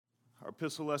Our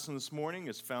epistle lesson this morning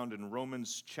is found in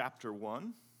Romans chapter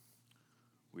 1.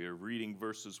 We are reading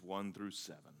verses 1 through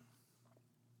 7.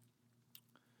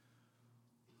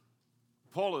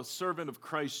 Paul, a servant of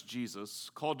Christ Jesus,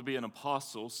 called to be an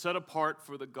apostle, set apart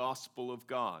for the gospel of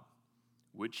God,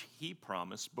 which he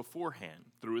promised beforehand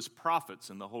through his prophets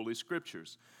in the Holy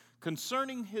Scriptures,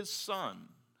 concerning his Son,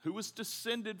 who was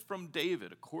descended from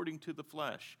David according to the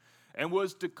flesh, and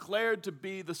was declared to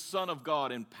be the Son of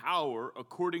God in power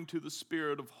according to the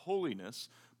Spirit of holiness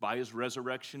by his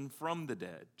resurrection from the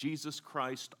dead, Jesus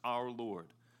Christ our Lord,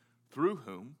 through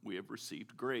whom we have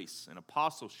received grace and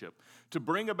apostleship to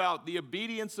bring about the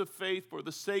obedience of faith for the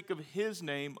sake of his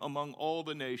name among all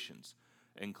the nations,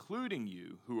 including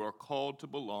you who are called to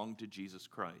belong to Jesus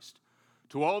Christ.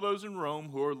 To all those in Rome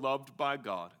who are loved by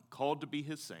God, called to be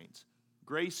his saints,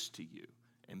 grace to you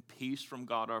and peace from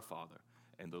God our Father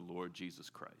and the Lord Jesus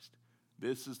Christ.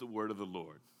 This is the word of the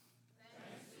Lord.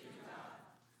 Thanks be to God.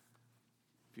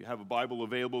 If you have a Bible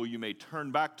available, you may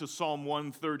turn back to Psalm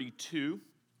 132,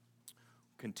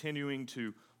 continuing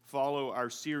to follow our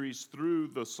series through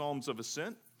the Psalms of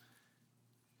Ascent.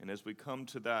 And as we come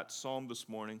to that psalm this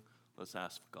morning, let's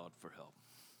ask God for help.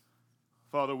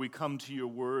 Father, we come to your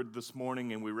word this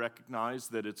morning and we recognize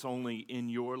that it's only in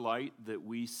your light that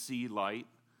we see light,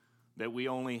 that we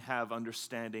only have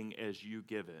understanding as you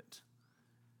give it.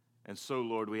 And so,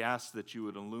 Lord, we ask that you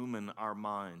would illumine our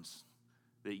minds,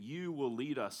 that you will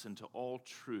lead us into all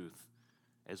truth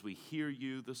as we hear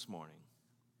you this morning.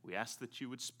 We ask that you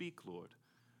would speak, Lord,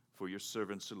 for your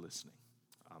servants are listening.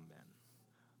 Amen.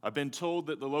 I've been told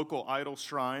that the local idol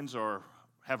shrines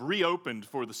have reopened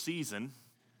for the season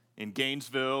in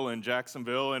Gainesville and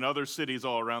Jacksonville and other cities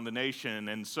all around the nation,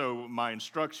 and so my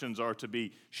instructions are to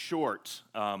be short.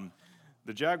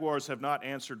 The Jaguars have not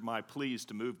answered my pleas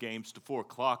to move games to 4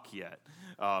 o'clock yet,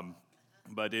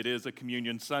 but it is a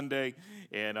communion Sunday,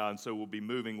 and so we'll be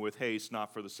moving with haste,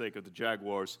 not for the sake of the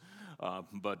Jaguars,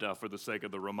 but for the sake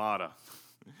of the Ramada.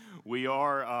 We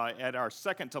are at our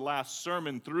second to last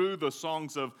sermon through the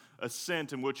Songs of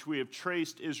Ascent, in which we have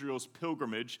traced Israel's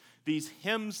pilgrimage, these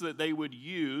hymns that they would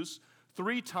use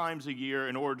 3 times a year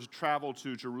in order to travel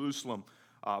to Jerusalem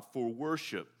for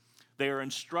worship. They are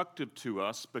instructive to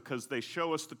us because they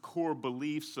show us the core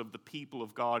beliefs of the people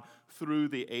of God through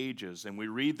the ages, and we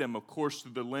read them, of course,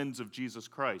 through the lens of Jesus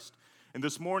Christ. And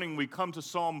this morning we come to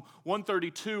Psalm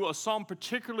 132, a psalm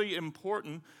particularly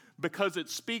important because it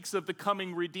speaks of the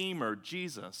coming Redeemer,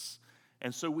 Jesus.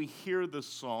 And so we hear this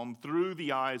psalm through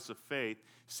the eyes of faith,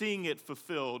 seeing it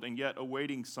fulfilled and yet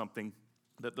awaiting something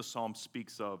that the psalm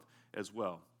speaks of as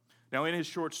well. Now, in his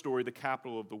short story, The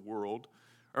Capital of the World,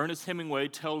 Ernest Hemingway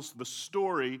tells the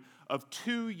story of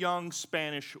 2 young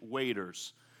Spanish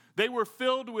waiters. They were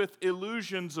filled with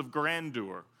illusions of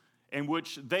grandeur, in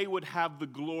which they would have the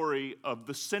glory of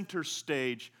the center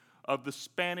stage of the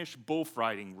Spanish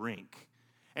bullfighting rink.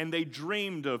 And they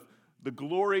dreamed of the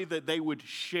glory that they would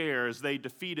share as they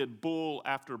defeated bull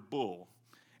after bull.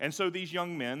 And so these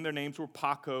young men, their names were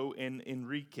Paco and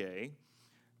Enrique,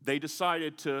 they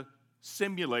decided to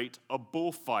simulate a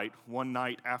bullfight one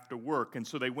night after work. And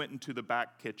so they went into the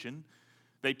back kitchen.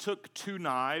 They took 2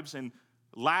 knives and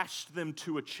lashed them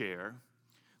to a chair.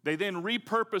 They then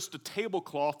repurposed a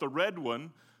tablecloth, a red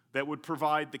one, that would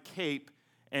provide the cape,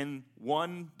 and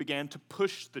one began to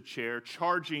push the chair,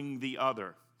 charging the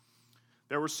other.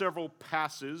 There were several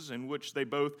passes in which they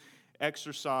both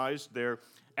exercised their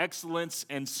excellence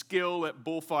and skill at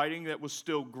bullfighting that was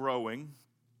still growing.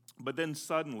 But then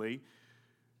suddenly,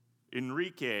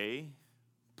 Enrique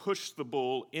pushed the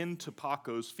bull into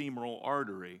Paco's femoral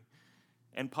artery,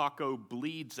 and Paco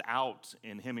bleeds out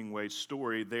in Hemingway's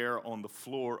story there on the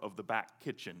floor of the back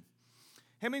kitchen.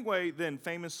 Hemingway then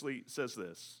famously says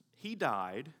this: he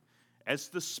died, as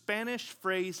the Spanish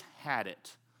phrase had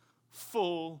it,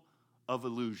 full of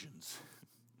illusions.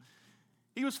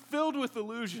 He was filled with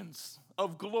illusions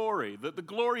of glory, the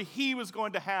glory he was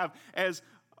going to have as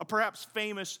a perhaps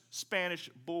famous Spanish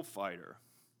bullfighter.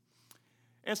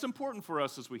 And it's important for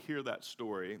us as we hear that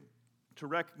story to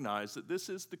recognize that this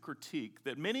is the critique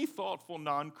that many thoughtful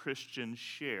non-Christians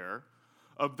share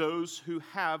of those who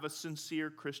have a sincere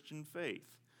Christian faith.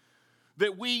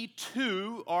 That we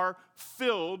too are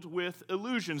filled with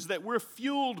illusions, that we're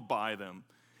fueled by them.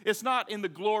 It's not in the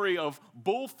glory of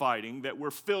bullfighting that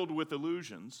we're filled with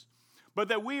illusions, but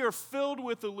that we are filled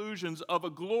with illusions of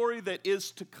a glory that is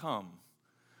to come.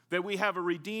 That we have a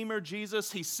Redeemer,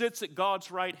 Jesus, he sits at God's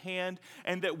right hand,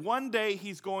 and that one day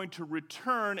he's going to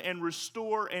return and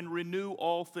restore and renew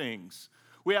all things.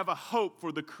 We have a hope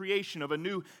for the creation of a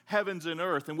new heavens and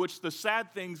earth in which the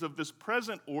sad things of this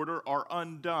present order are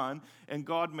undone and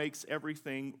God makes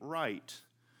everything right.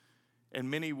 And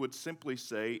many would simply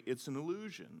say it's an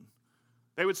illusion.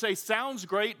 They would say, sounds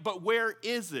great, but where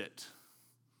is it?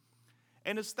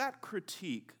 And it's that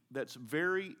critique that's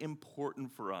very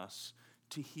important for us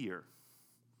to hear,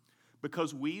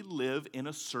 because we live in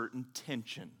a certain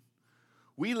tension.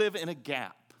 We live in a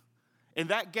gap. And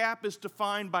that gap is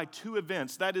defined by two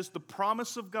events. That is the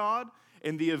promise of God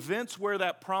and the events where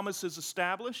that promise is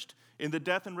established in the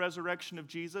death and resurrection of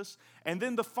Jesus, and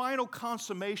then the final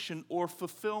consummation or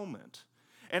fulfillment.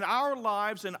 And our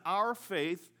lives and our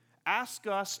faith ask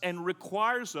us and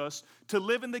requires us to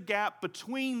live in the gap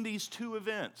between these two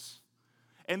events.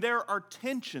 And there are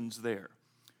tensions there.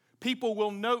 People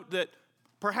will note that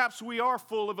perhaps we are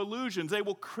full of illusions. They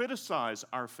will criticize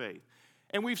our faith.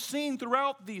 And we've seen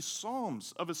throughout these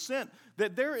Psalms of Ascent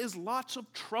that there is lots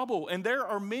of trouble and there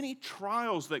are many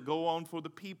trials that go on for the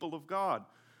people of God.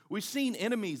 We've seen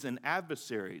enemies and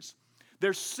adversaries.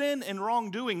 There's sin and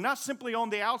wrongdoing, not simply on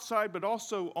the outside, but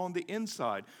also on the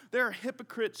inside. There are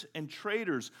hypocrites and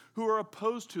traitors who are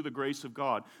opposed to the grace of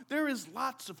God. There is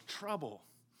lots of trouble.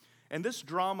 And this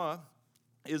drama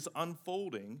is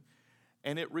unfolding,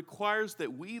 and it requires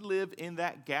that we live in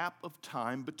that gap of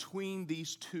time between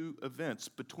these two events,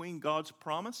 between God's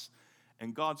promise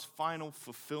and God's final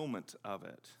fulfillment of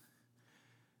it.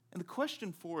 And the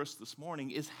question for us this morning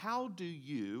is, how do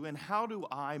you and how do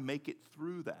I make it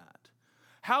through that?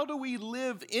 How do we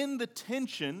live in the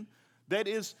tension that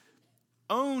is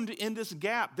owned in this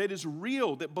gap, that is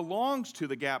real, that belongs to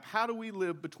the gap? How do we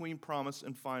live between promise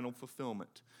and final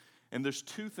fulfillment? And there's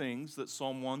two things that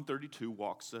Psalm 132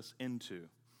 walks us into.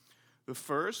 The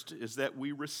first is that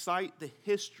we recite the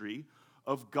history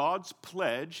of God's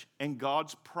pledge and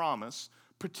God's promise,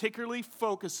 particularly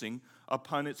focusing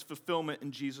upon its fulfillment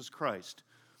in Jesus Christ.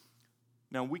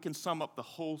 Now, we can sum up the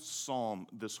whole psalm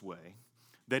this way,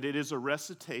 that it is a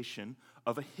recitation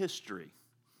of a history.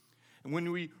 And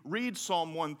when we read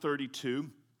Psalm 132,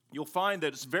 you'll find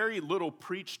that it's very little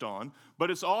preached on, but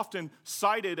it's often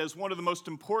cited as one of the most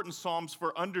important psalms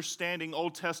for understanding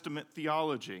Old Testament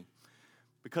theology,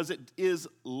 because it is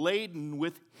laden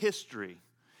with history.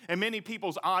 And many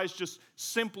people's eyes just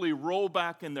simply roll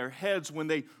back in their heads when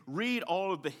they read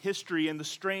all of the history and the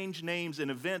strange names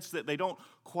and events that they don't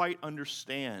quite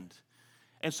understand.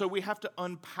 And so we have to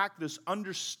unpack this,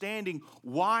 understanding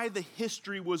why the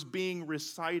history was being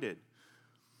recited.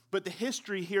 But the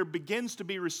history here begins to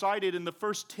be recited in the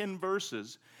first 10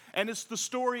 verses. And it's the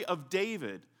story of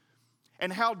David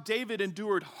and how David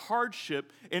endured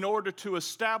hardship in order to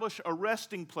establish a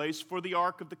resting place for the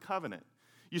Ark of the Covenant.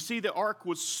 You see, the ark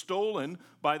was stolen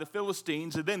by the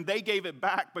Philistines, and then they gave it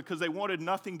back because they wanted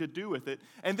nothing to do with it.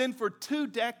 And then for 2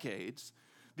 decades,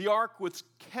 the ark was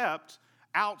kept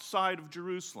outside of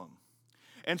Jerusalem.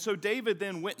 And so David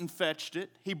then went and fetched it.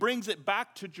 He brings it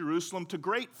back to Jerusalem to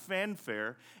great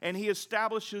fanfare, and he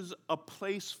establishes a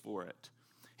place for it.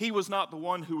 He was not the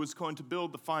one who was going to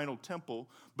build the final temple,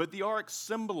 but the ark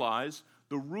symbolized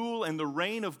the rule and the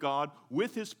reign of God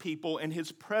with his people and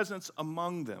his presence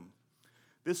among them.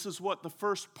 This is what the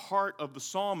first part of the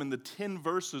psalm and the 10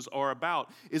 verses are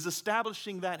about, is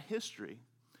establishing that history.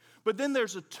 But then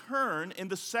there's a turn in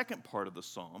the second part of the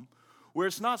psalm, where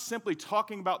it's not simply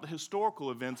talking about the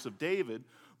historical events of David,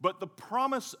 but the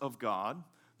promise of God,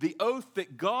 the oath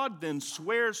that God then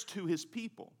swears to his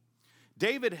people.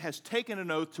 David has taken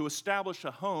an oath to establish a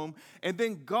home, and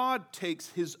then God takes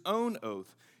his own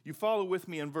oath. You follow with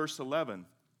me in verse 11.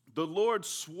 The Lord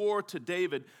swore to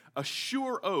David a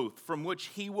sure oath from which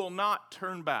he will not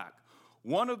turn back.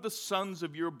 One of the sons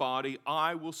of your body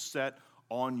I will set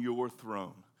on your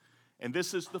throne. And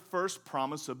this is the first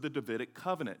promise of the Davidic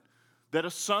covenant, that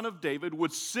a son of David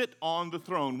would sit on the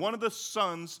throne. One of the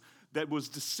sons that was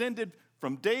descended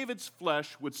from David's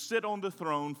flesh would sit on the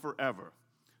throne forever.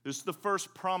 This is the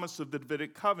first promise of the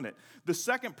Davidic covenant. The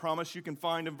second promise you can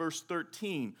find in verse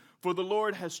 13. For the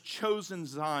Lord has chosen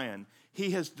Zion. He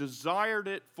has desired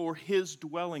it for his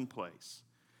dwelling place.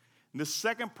 And the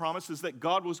second promise is that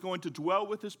God was going to dwell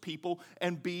with his people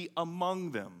and be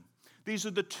among them. These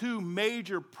are the two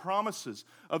major promises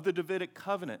of the Davidic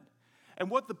covenant.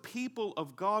 And what the people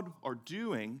of God are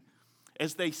doing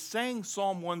as they sang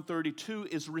Psalm 132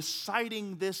 is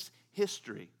reciting this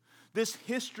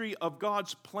history of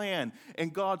God's plan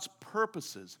and God's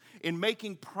purposes in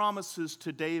making promises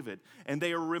to David. And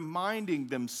they are reminding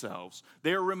themselves,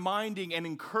 they are reminding and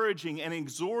encouraging and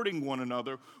exhorting one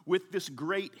another with this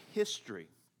great history.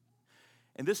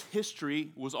 And this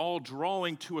history was all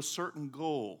drawing to a certain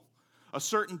goal, a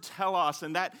certain telos,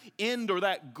 and that end or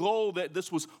that goal that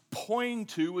this was pointing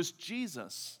to was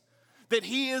Jesus, that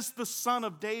he is the Son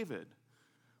of David.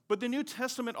 But the New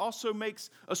Testament also makes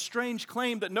a strange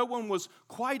claim that no one was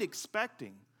quite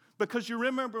expecting, because you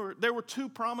remember there were two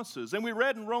promises, and we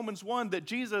read in Romans 1 that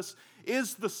Jesus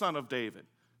is the Son of David,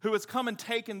 who has come and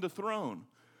taken the throne.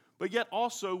 But yet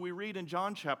also we read in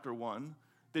John chapter 1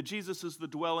 that Jesus is the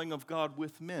dwelling of God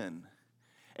with men.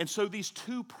 And so these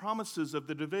two promises of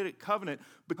the Davidic covenant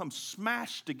become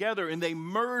smashed together and they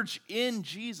merge in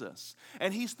Jesus.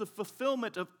 And he's the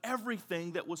fulfillment of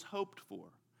everything that was hoped for.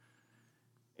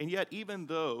 And yet, even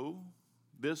though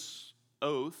this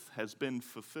oath has been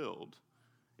fulfilled,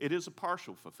 it is a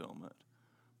partial fulfillment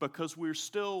because we're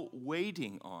still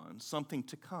waiting on something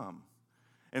to come.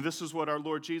 And this is what our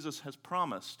Lord Jesus has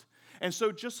promised. And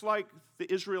so just like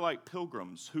the Israelite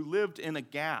pilgrims who lived in a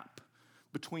gap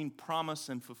between promise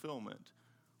and fulfillment,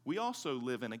 we also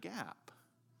live in a gap.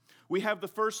 We have the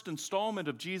first installment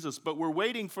of Jesus, but we're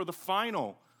waiting for the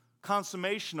final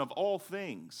consummation of all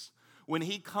things when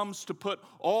he comes to put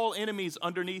all enemies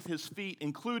underneath his feet,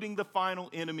 including the final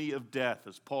enemy of death,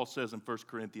 as Paul says in 1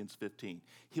 Corinthians 15.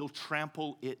 He'll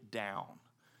trample it down.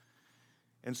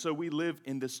 And so we live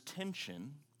in this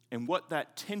tension, and what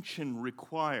that tension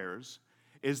requires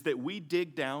is that we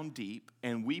dig down deep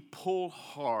and we pull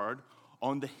hard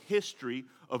on the history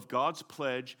of God's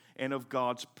pledge and of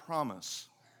God's promise.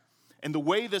 And the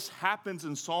way this happens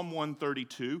in Psalm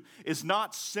 132 is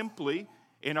not simply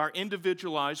in our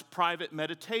individualized private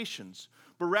meditations,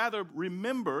 but rather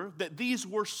remember that these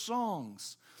were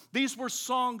songs. These were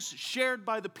songs shared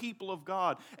by the people of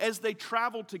God as they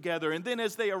traveled together, and then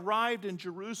as they arrived in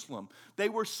Jerusalem, they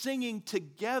were singing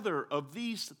together of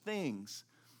these things.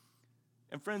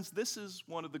 And friends, this is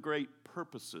one of the great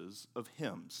purposes of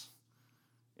hymns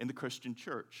in the Christian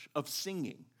church, of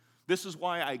singing. This is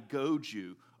why I goad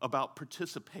you about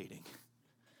participating,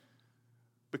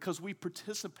 because we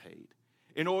participate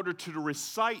in order to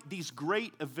recite these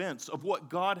great events of what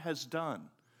God has done,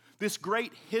 this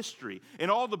great history,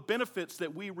 and all the benefits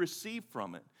that we receive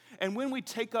from it. And when we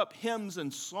take up hymns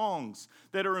and songs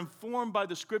that are informed by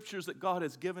the scriptures that God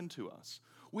has given to us,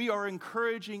 we are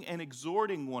encouraging and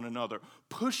exhorting one another,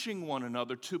 pushing one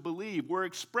another to believe. We're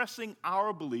expressing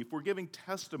our belief. We're giving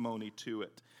testimony to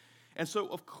it. And so,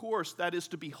 of course, that is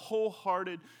to be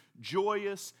wholehearted,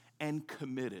 joyous, and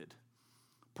committed.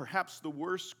 Perhaps the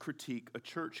worst critique a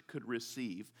church could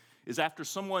receive is after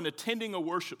someone attending a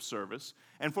worship service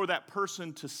and for that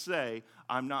person to say,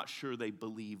 "I'm not sure they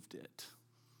believed it."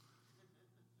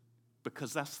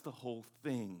 Because that's the whole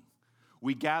thing.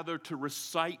 We gather to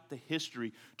recite the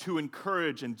history, to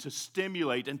encourage and to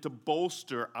stimulate and to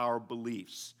bolster our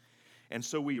beliefs. And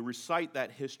so we recite that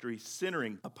history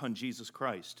centering upon Jesus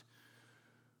Christ.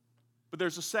 But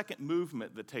there's a second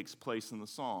movement that takes place in the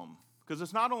psalm. Because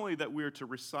it's not only that we're to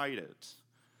recite it,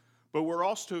 but we're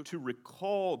also to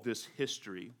recall this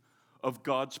history of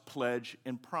God's pledge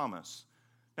and promise.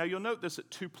 Now, you'll note this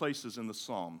at two places in the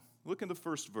psalm. Look in the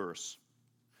first verse.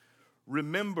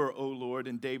 Remember, O Lord,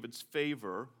 in David's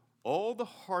favor, all the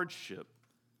hardship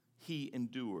he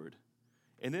endured.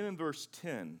 And then in verse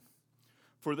 10,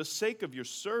 for the sake of your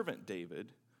servant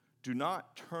David, do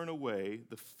not turn away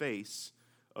the face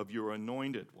of your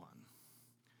anointed one.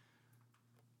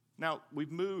 Now,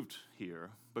 we've moved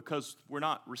here because we're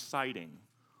not reciting.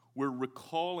 We're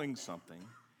recalling something,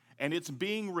 and it's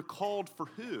being recalled for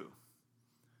who?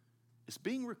 It's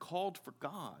being recalled for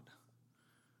God.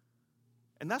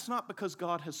 And that's not because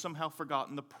God has somehow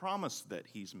forgotten the promise that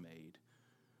he's made,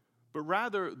 but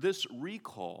rather this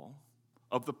recall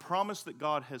of the promise that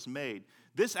God has made,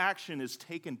 this action is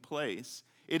taken place.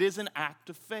 It is an act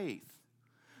of faith.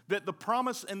 That the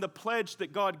promise and the pledge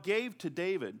that God gave to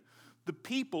David, the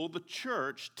people, the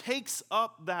church, takes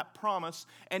up that promise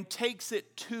and takes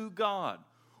it to God.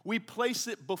 We place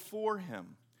it before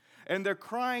him. And they're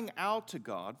crying out to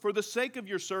God, for the sake of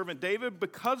your servant David,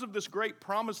 because of this great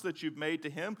promise that you've made to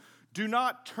him, do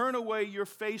not turn away your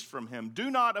face from him.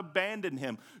 Do not abandon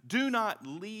him. Do not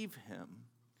leave him.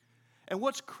 And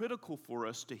what's critical for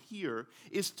us to hear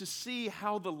is to see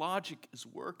how the logic is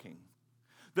working.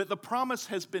 That the promise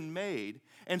has been made,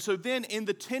 and so then in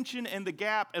the tension and the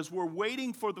gap as we're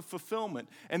waiting for the fulfillment,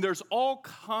 and there's all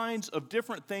kinds of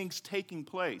different things taking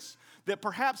place that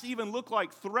perhaps even look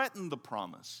like threaten the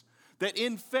promise, that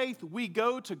in faith we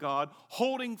go to God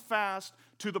holding fast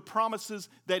to the promises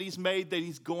that he's made, that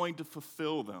he's going to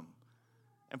fulfill them.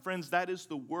 And friends, that is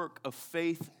the work of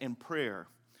faith and prayer.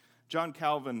 John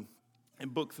Calvin, in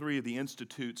Book 3 of the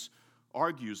Institutes,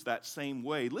 argues that same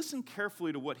way. Listen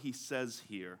carefully to what he says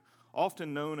here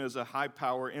often known as a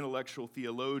high-power intellectual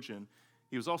theologian,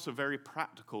 he was also very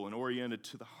practical and oriented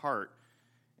to the heart.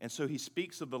 And so he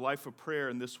speaks of the life of prayer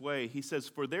in this way. He says,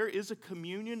 "For there is a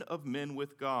communion of men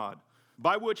with God,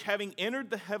 by which, having entered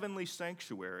the heavenly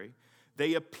sanctuary,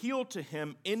 they appeal to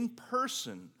him in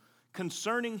person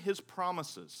concerning his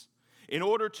promises, in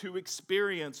order to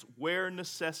experience where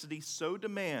necessity so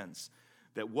demands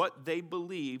that what they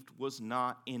believed was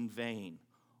not in vain,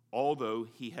 although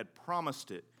he had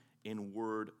promised it in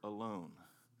word alone."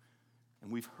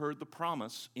 And we've heard the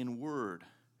promise in word.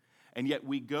 And yet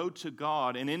we go to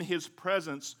God, and in his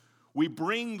presence, we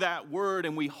bring that word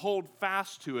and we hold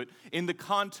fast to it in the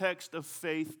context of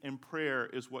faith and prayer,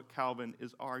 is what Calvin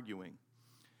is arguing.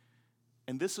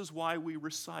 And this is why we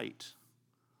recite.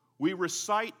 We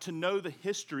recite to know the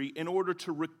history in order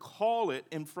to recall it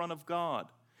in front of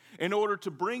God, in order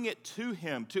to bring it to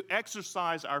him, to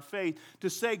exercise our faith, to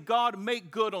say, "God, make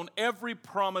good on every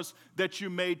promise that you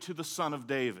made to the Son of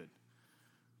David."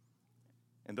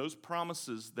 And those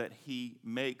promises that he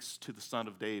makes to the Son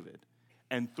of David,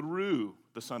 and through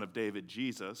the Son of David,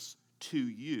 Jesus, to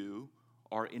you,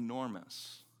 are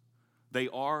enormous. They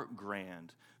are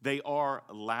grand. They are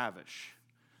lavish.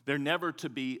 They're never to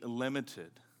be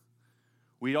limited.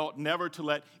 We ought never to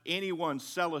let anyone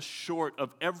sell us short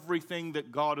of everything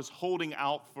that God is holding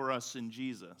out for us in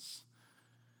Jesus.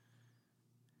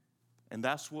 And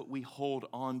that's what we hold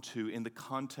on to in the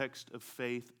context of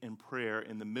faith and prayer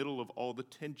in the middle of all the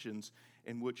tensions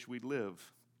in which we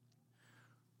live.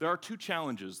 There are two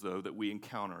challenges, though, that we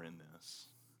encounter in this.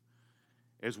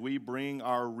 As we bring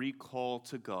our recall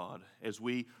to God, as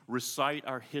we recite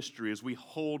our history, as we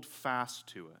hold fast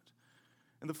to it.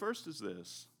 And the first is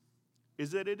this,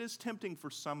 is that it is tempting for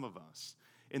some of us,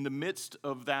 in the midst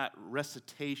of that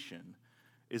recitation,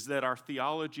 is that our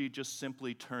theology just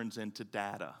simply turns into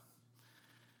data.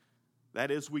 That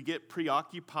is, we get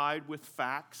preoccupied with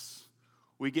facts,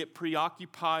 we get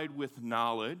preoccupied with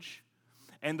knowledge,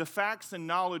 and the facts and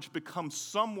knowledge become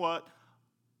somewhat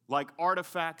like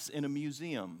artifacts in a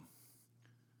museum.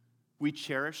 We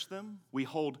cherish them, we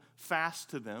hold fast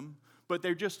to them, but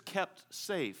they're just kept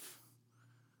safe.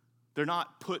 They're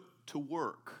not put to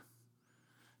work.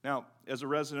 Now, as a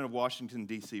resident of Washington,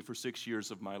 D.C. for 6 years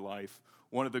of my life,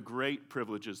 one of the great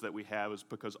privileges that we have is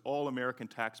because all American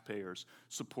taxpayers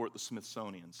support the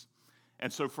Smithsonians.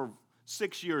 And so for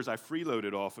 6 years, I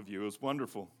freeloaded off of you. It was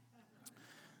wonderful.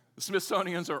 The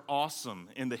Smithsonians are awesome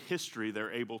in the history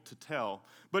they're able to tell.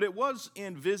 But it was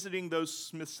in visiting those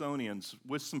Smithsonians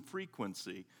with some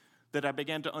frequency that I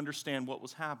began to understand what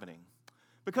was happening.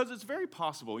 Because it's very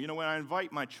possible, when I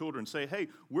invite my children, say, "Hey,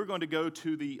 we're going to go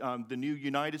to the new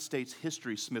United States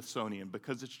History Smithsonian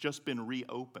because it's just been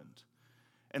reopened."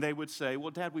 And they would say,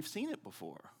 "Well, Dad, we've seen it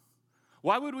before.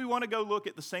 Why would we want to go look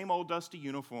at the same old dusty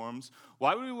uniforms?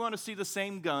 Why would we want to see the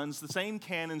same guns, the same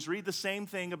cannons, read the same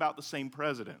thing about the same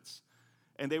presidents?"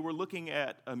 And they were looking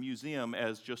at a museum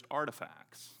as just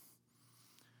artifacts.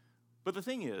 But the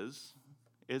thing is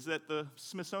that the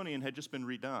Smithsonian had just been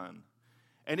redone.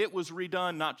 And it was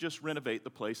redone not just renovate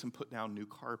the place and put down new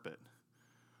carpet,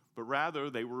 but rather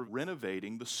they were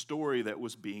renovating the story that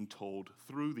was being told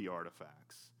through the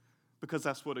artifacts, because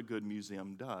that's what a good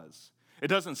museum does. It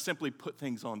doesn't simply put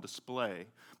things on display,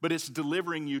 but it's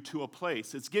delivering you to a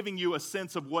place. It's giving you a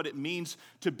sense of what it means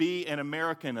to be an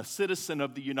American, a citizen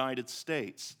of the United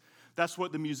States. That's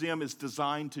what the museum is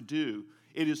designed to do.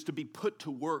 It is to be put to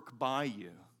work by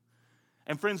you.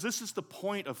 And friends, this is the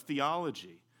point of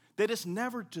theology, that it's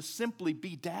never to simply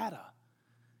be data.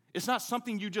 It's not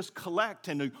something you just collect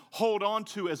and hold on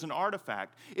to as an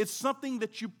artifact. It's something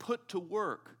that you put to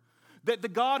work. That the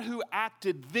God who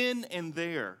acted then and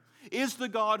there is the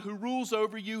God who rules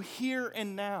over you here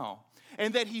and now.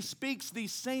 And that he speaks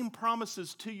these same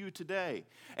promises to you today.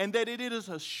 And that it is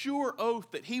a sure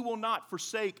oath that he will not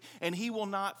forsake and he will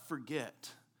not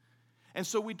forget. And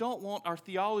so we don't want our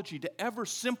theology to ever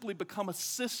simply become a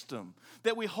system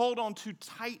that we hold on to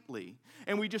tightly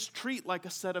and we just treat like a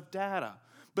set of data.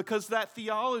 Because that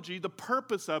theology, the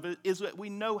purpose of it is that we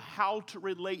know how to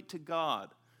relate to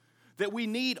God. That we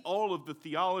need all of the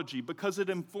theology because it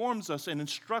informs us and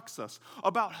instructs us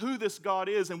about who this God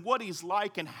is and what he's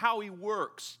like and how he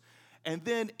works. And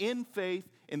then in faith,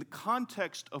 in the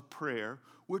context of prayer,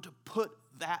 we're to put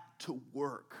that to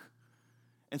work.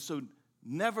 And so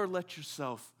never let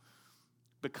yourself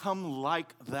become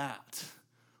like that,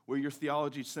 where your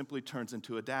theology simply turns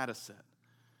into a data set.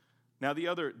 Now, the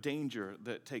other danger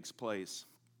that takes place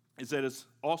is that it's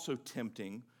also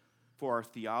tempting for our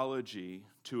theology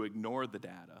to ignore the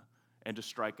data and to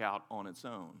strike out on its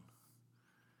own.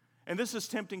 And this is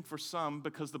tempting for some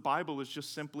because the Bible is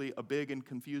just simply a big and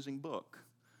confusing book.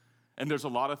 And there's a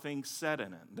lot of things said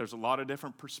in it. There's a lot of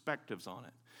different perspectives on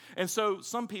it. And so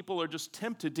some people are just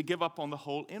tempted to give up on the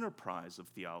whole enterprise of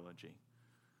theology.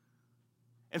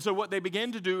 And so what they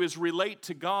begin to do is relate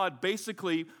to God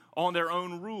basically on their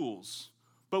own rules.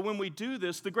 But when we do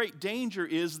this, the great danger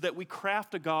is that we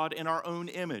craft a God in our own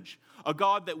image, a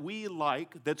God that we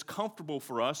like, that's comfortable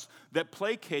for us, that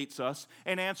placates us,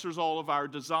 and answers all of our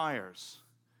desires.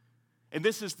 And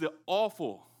this is the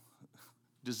awful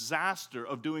disaster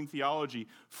of doing theology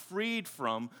freed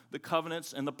from the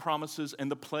covenants and the promises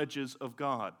and the pledges of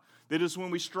God. That is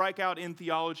when we strike out in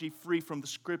theology free from the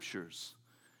Scriptures.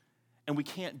 And we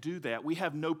can't do that. We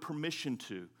have no permission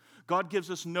to. God gives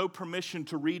us no permission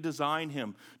to redesign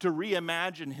him, to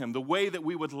reimagine him the way that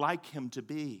we would like him to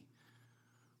be.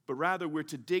 But rather, we're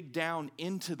to dig down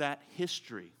into that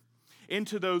history,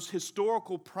 into those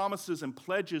historical promises and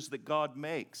pledges that God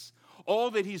makes,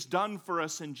 all that he's done for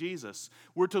us in Jesus.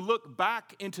 We're to look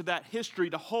back into that history,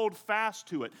 to hold fast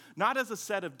to it, not as a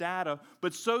set of data,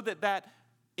 but so that that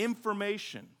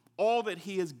information, all that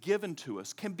he has given to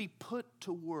us, can be put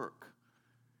to work.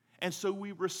 And so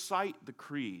we recite the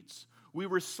creeds. We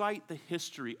recite the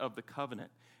history of the covenant.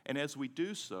 And as we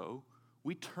do so,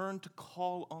 we turn to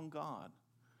call on God.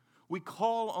 We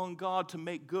call on God to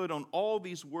make good on all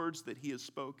these words that he has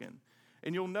spoken.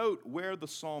 And you'll note where the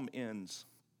psalm ends.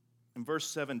 In verse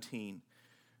 17,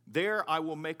 there I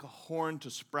will make a horn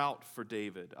to sprout for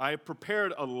David. I have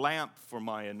prepared a lamp for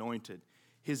my anointed.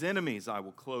 His enemies I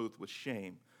will clothe with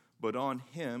shame, but on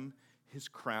him his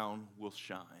crown will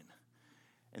shine.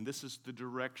 And this is the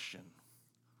direction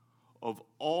of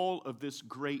all of this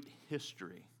great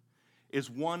history, is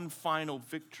one final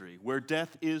victory where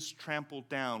death is trampled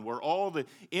down, where all the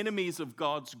enemies of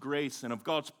God's grace and of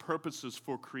God's purposes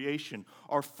for creation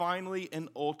are finally and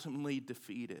ultimately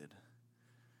defeated.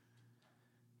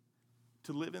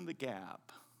 To live in the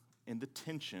gap, in the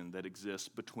tension that exists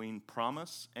between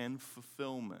promise and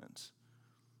fulfillment,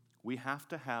 we have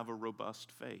to have a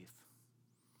robust faith.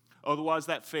 Otherwise,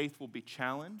 that faith will be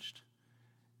challenged,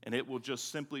 and it will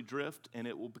just simply drift, and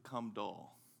it will become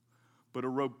dull. But a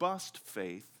robust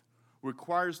faith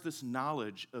requires this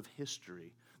knowledge of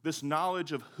history, this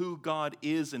knowledge of who God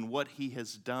is and what he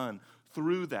has done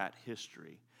through that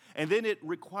history. And then it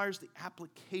requires the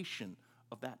application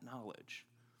of that knowledge,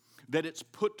 that it's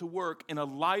put to work in a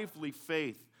lively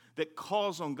faith that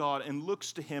calls on God and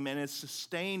looks to him and is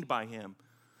sustained by him,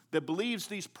 that believes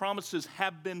these promises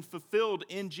have been fulfilled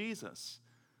in Jesus.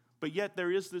 But yet there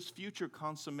is this future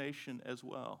consummation as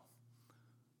well.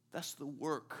 That's the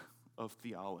work of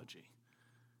theology.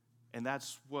 And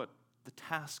that's what the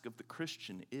task of the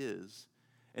Christian is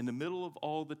in the middle of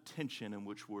all the tension in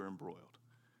which we're embroiled.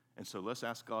 And so let's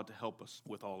ask God to help us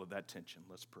with all of that tension.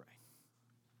 Let's pray.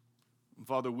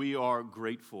 Father, we are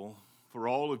grateful for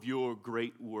all of your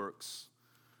great works,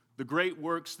 the great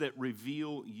works that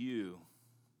reveal you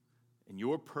and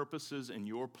your purposes and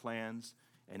your plans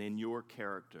and in your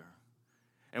character.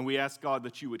 And we ask, God,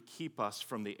 that you would keep us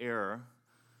from the error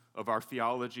of our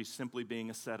theology simply being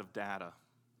a set of data,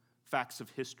 facts of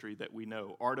history that we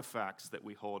know, artifacts that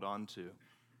we hold on to.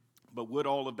 But would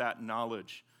all of that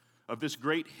knowledge of this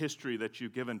great history that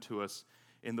you've given to us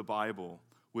in the Bible,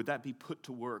 would that be put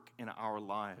to work in our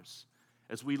lives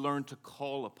as we learn to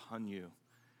call upon you,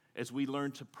 as we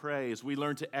learn to pray, as we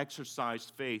learn to exercise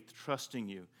faith, trusting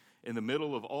you in the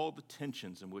middle of all the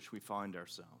tensions in which we find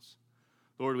ourselves.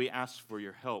 Lord, we ask for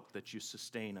your help, that you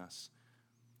sustain us,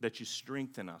 that you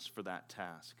strengthen us for that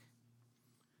task.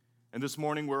 And this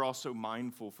morning, we're also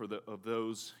mindful of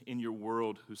those in your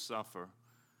world who suffer.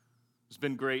 There's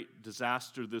been great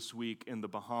disaster this week in the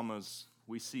Bahamas.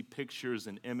 We see pictures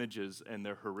and images, and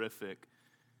they're horrific.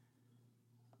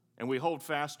 And we hold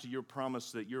fast to your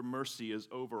promise that your mercy is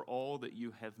over all that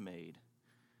you have made.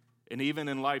 And even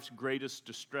in life's greatest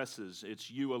distresses,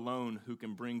 it's you alone who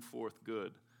can bring forth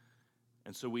good.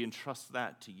 And so we entrust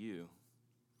that to you.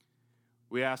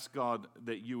 We ask, God,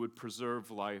 that you would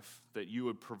preserve life, that you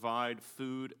would provide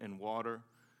food and water,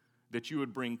 that you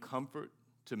would bring comfort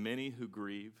to many who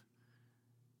grieve,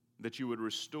 that you would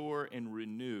restore and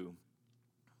renew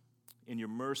in your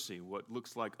mercy what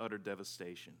looks like utter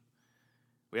devastation.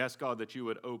 We ask, God, that you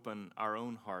would open our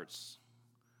own hearts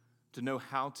to know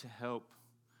how to help,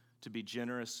 to be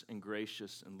generous and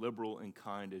gracious and liberal and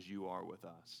kind as you are with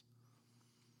us.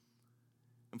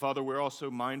 And Father, we're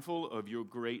also mindful of your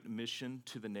great mission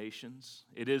to the nations.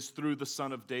 It is through the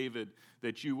Son of David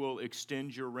that you will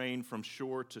extend your reign from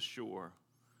shore to shore,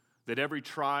 that every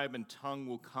tribe and tongue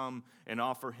will come and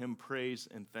offer him praise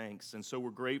and thanks. And so we're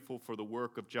grateful for the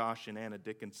work of Josh and Anna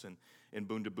Dickinson in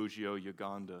Bundibugyo,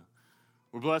 Uganda.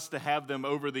 We're blessed to have them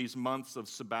over these months of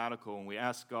sabbatical, and we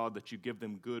ask God that you give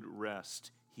them good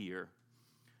rest here,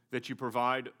 that you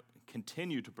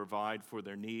continue to provide for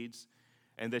their needs,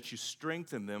 and that you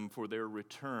strengthen them for their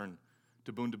return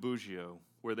to Bundibugyo,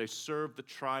 where they serve the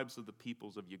tribes of the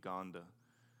peoples of Uganda.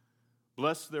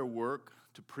 Bless their work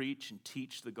to preach and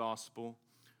teach the gospel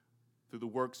through the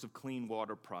works of clean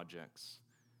water projects.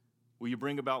 Will you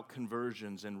bring about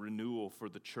conversions and renewal for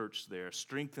the church there?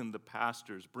 Strengthen the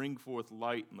pastors, bring forth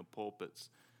light in the pulpits,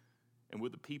 and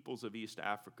would the peoples of East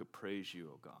Africa praise you,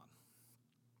 O God.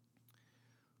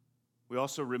 We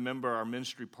also remember our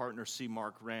ministry partner, Sea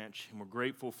Mark Ranch, and we're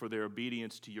grateful for their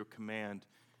obedience to your command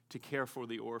to care for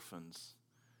the orphans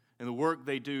and the work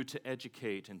they do to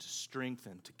educate and to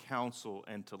strengthen, to counsel,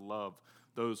 and to love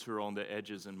those who are on the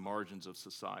edges and margins of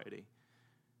society.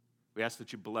 We ask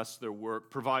that you bless their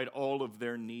work, provide all of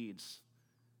their needs,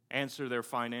 answer their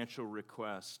financial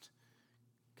request,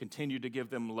 continue to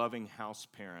give them loving house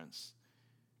parents.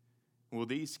 Will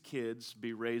these kids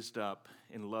be raised up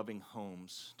in loving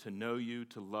homes to know you,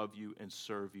 to love you, and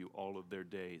serve you all of their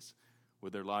days?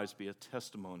 Will their lives be a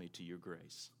testimony to your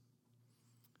grace?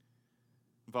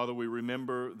 Father, we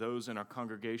remember those in our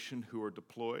congregation who are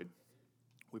deployed.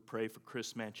 We pray for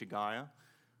Chris Manchagaya.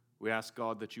 We ask,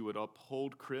 God, that you would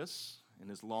uphold Chris in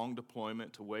his long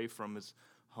deployment away from his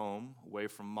home, away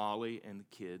from Molly and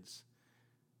the kids.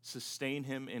 Sustain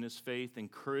him in his faith,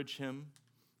 encourage him,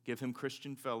 give him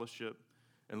Christian fellowship.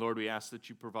 And Lord, we ask that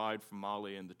you provide for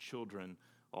Molly and the children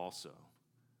also.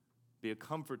 Be a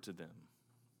comfort to them.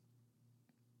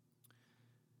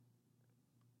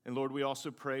 And Lord, we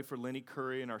also pray for Lenny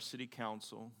Curry and our city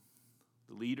council,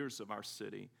 the leaders of our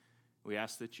city. We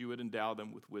ask that you would endow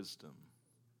them with wisdom,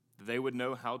 that they would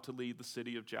know how to lead the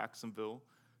city of Jacksonville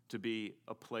to be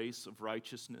a place of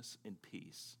righteousness and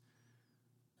peace.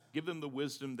 Give them the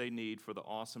wisdom they need for the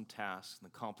awesome tasks and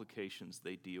the complications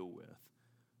they deal with.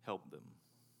 Help them.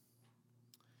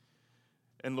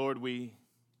 And Lord, we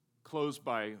close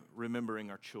by remembering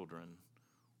our children.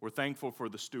 We're thankful for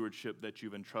the stewardship that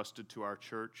you've entrusted to our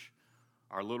church,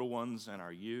 our little ones and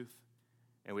our youth.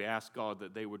 And we ask, God,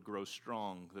 that they would grow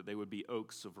strong, that they would be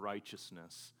oaks of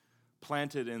righteousness,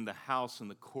 planted in the house and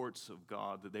the courts of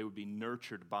God, that they would be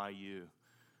nurtured by you,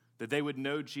 that they would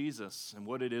know Jesus and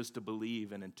what it is to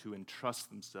believe and to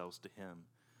entrust themselves to him.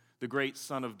 The great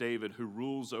Son of David who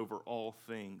rules over all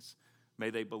things, may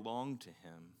they belong to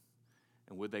him,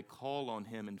 and would they call on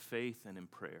him in faith and in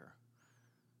prayer.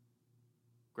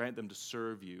 Grant them to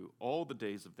serve you all the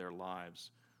days of their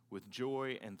lives with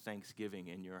joy and thanksgiving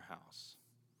in your house.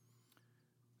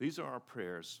 These are our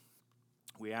prayers.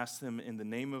 We ask them in the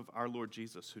name of our Lord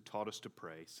Jesus, who taught us to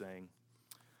pray, saying,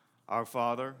 Our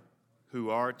Father, who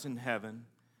art in heaven,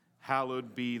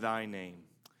 hallowed be thy name.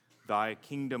 Thy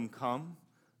kingdom come,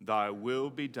 thy will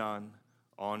be done,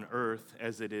 on earth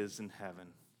as it is in heaven.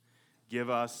 Give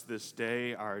us this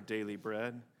day our daily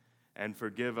bread, and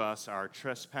forgive us our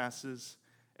trespasses,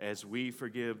 as we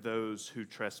forgive those who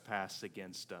trespass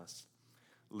against us.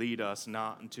 Lead us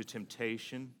not into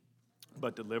temptation,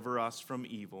 but deliver us from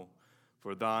evil.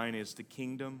 For thine is the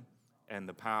kingdom, and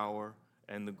the power,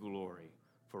 and the glory,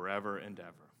 forever and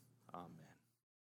ever. Amen.